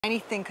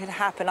Anything could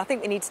happen. I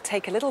think we need to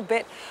take a little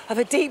bit of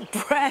a deep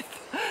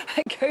breath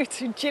and go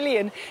to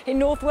Gillian in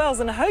North Wales,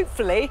 and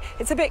hopefully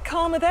it's a bit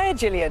calmer there,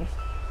 Gillian.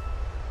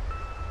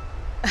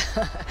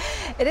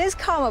 It is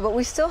calmer, but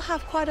we still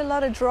have quite a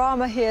lot of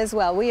drama here as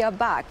well. We are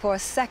back for a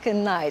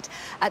second night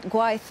at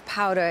Gwaith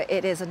Powdwr.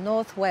 It is a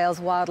North Wales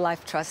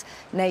Wildlife Trust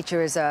nature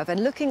reserve.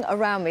 And looking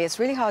around me, it's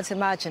really hard to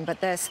imagine, but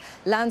this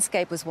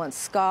landscape was once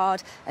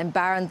scarred and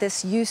barren.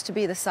 This used to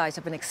be the site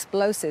of an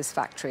explosives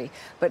factory,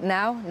 but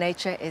now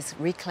nature is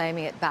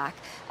reclaiming it back.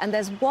 And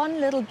there's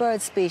one little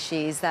bird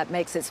species that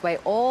makes its way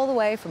all the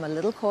way from a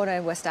little corner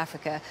in West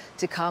Africa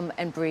to come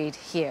and breed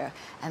here.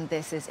 And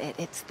this is it.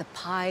 It's the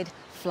Pied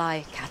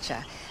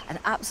Flycatcher, an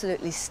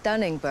absolutely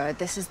stunning bird.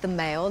 This is the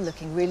male,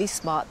 looking really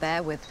smart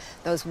there with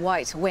those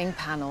white wing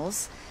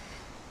panels.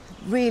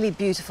 Really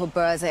beautiful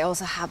birds. They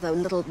also have the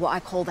little, what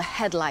I call the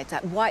headlight,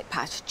 that white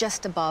patch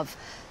just above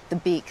the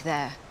beak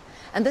there.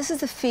 And this is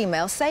the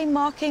female, same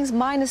markings,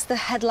 minus the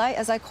headlight,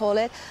 as I call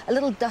it, a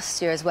little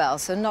dustier as well,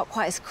 so not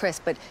quite as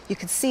crisp, but you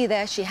could see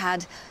there she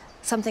had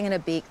something in her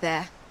beak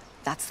there.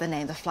 That's the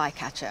name, the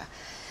flycatcher.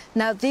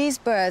 Now, these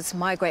birds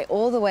migrate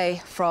all the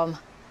way from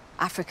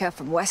Africa,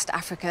 from West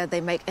Africa.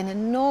 They make an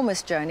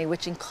enormous journey,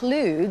 which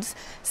includes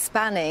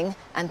spanning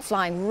and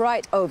flying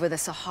right over the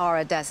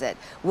Sahara Desert,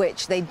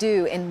 which they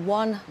do in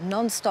one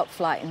non-stop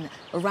flight in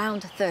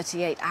around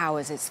 38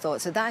 hours, it's thought.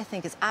 So that, I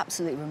think, is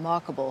absolutely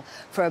remarkable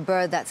for a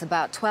bird that's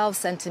about 12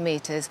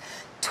 centimeters,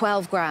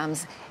 12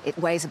 grams. It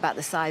weighs about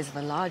the size of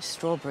a large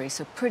strawberry,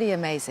 so pretty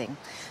amazing.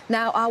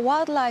 Now, our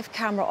wildlife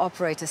camera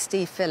operator,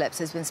 Steve Phillips,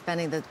 has been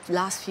spending the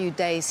last few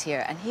days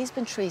here, and he's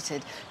been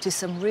treated to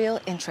some real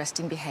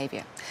interesting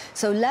behavior.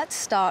 So let's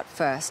start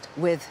first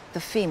with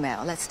the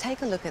female. Let's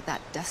take a look at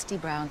that dusty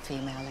brown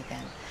female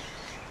again.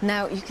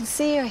 Now, you can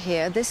see her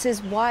here. This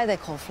is why they're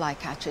called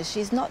flycatchers.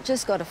 She's not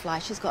just got a fly,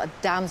 she's got a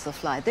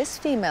damselfly. This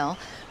female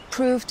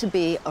proved to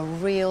be a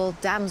real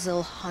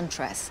damsel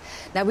huntress.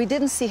 Now, we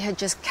didn't see her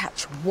just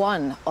catch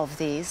one of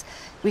these.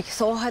 We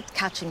saw her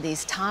catching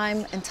these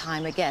time and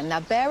time again.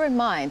 Now, bear in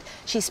mind,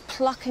 she's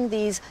plucking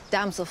these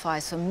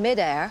damselflies from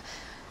midair,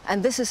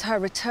 and this is her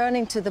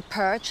returning to the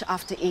perch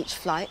after each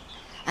flight.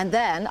 And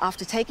then,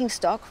 after taking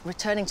stock,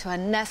 returning to her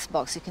nest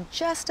box. You can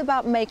just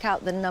about make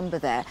out the number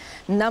there,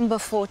 number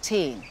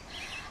 14.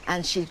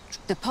 And she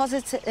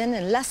deposits it in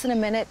less than a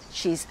minute.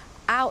 She's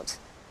out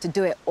to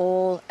do it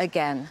all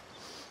again.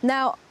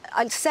 Now,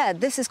 I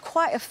said this is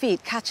quite a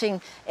feat,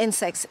 catching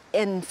insects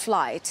in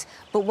flight,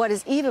 but what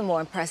is even more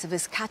impressive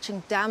is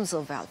catching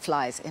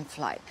damselflies in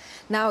flight.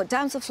 Now,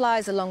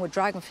 damselflies, along with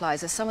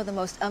dragonflies, are some of the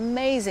most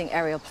amazing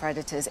aerial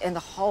predators in the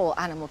whole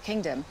animal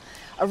kingdom.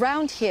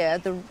 Around here,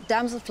 the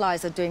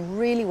damselflies are doing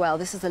really well.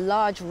 This is a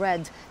large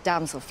red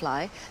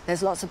damselfly.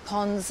 There's lots of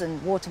ponds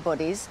and water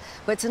bodies,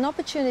 but it's an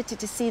opportunity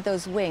to see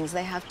those wings.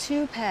 They have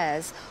two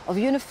pairs of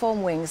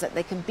uniform wings that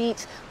they can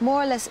beat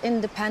more or less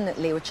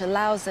independently, which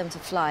allows them to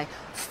fly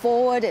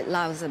forward. It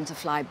allows them to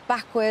fly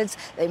backwards.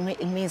 It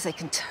means they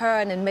can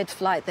turn in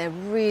mid-flight. They're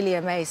really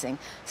amazing.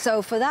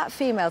 So for that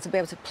female to be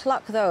able to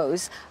pluck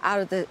those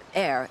out of the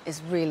air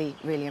is really,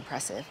 really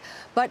impressive.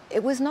 But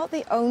it was not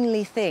the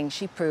only thing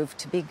she proved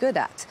to be good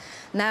at.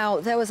 Now,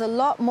 there was a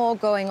lot more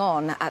going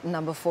on at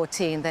number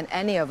 14 than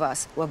any of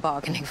us were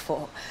bargaining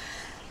for.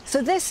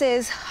 So this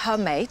is her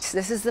mate.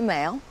 This is the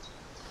male.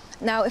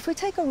 Now, if we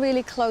take a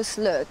really close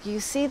look, you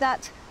see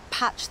that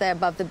patch there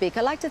above the beak.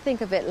 I like to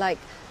think of it like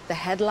the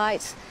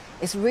headlights.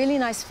 It's a really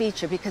nice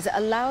feature because it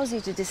allows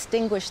you to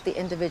distinguish the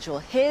individual.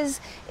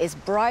 His is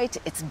bright,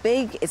 it's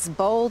big, it's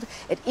bold.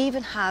 It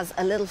even has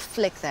a little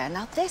flick there.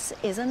 Now, this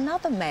is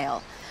another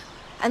male.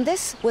 And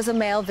this was a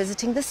male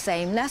visiting the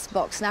same nest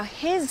box. Now,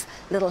 his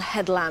little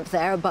headlamp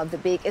there above the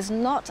beak is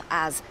not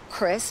as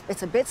crisp.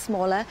 It's a bit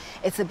smaller,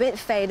 it's a bit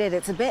faded,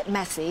 it's a bit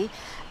messy.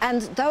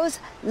 And those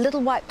little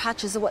white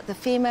patches are what the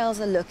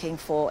females are looking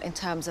for in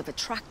terms of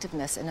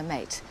attractiveness in a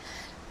mate.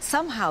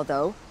 Somehow,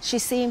 though, she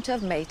seemed to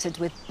have mated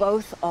with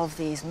both of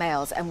these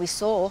males, and we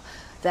saw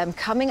them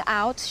coming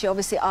out. She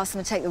obviously asked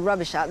them to take the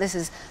rubbish out. This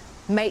is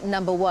mate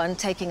number 1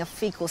 taking a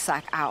fecal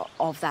sac out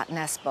of that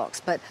nest box.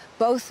 But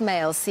both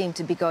males seem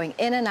to be going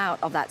in and out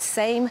of that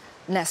same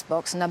nest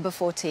box, number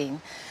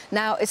 14.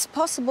 Now, it's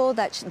possible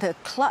that the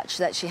clutch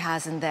that she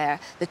has in there,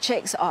 the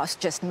chicks are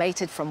just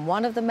mated from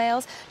one of the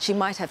males. She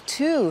might have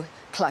two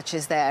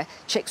clutches there,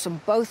 chicks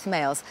from both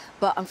males.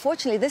 But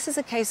unfortunately, this is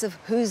a case of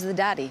who's the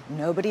daddy?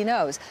 Nobody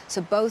knows.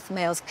 So both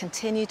males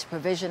continue to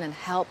provision and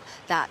help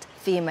that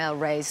female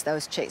raise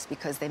those chicks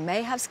because they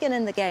may have skin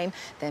in the game.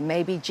 There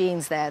may be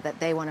genes there that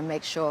they want to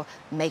make sure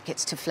make it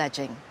to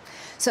fledging.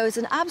 So it's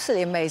an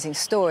absolutely amazing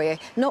story.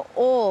 Not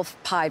all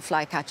pied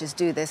flycatchers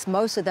do this.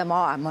 Most of them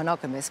are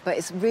monogamous, but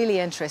it's really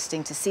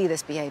interesting to see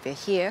this behavior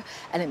here,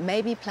 and it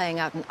may be playing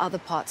out in other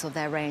parts of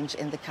their range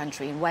in the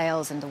country, in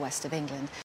Wales and the west of England.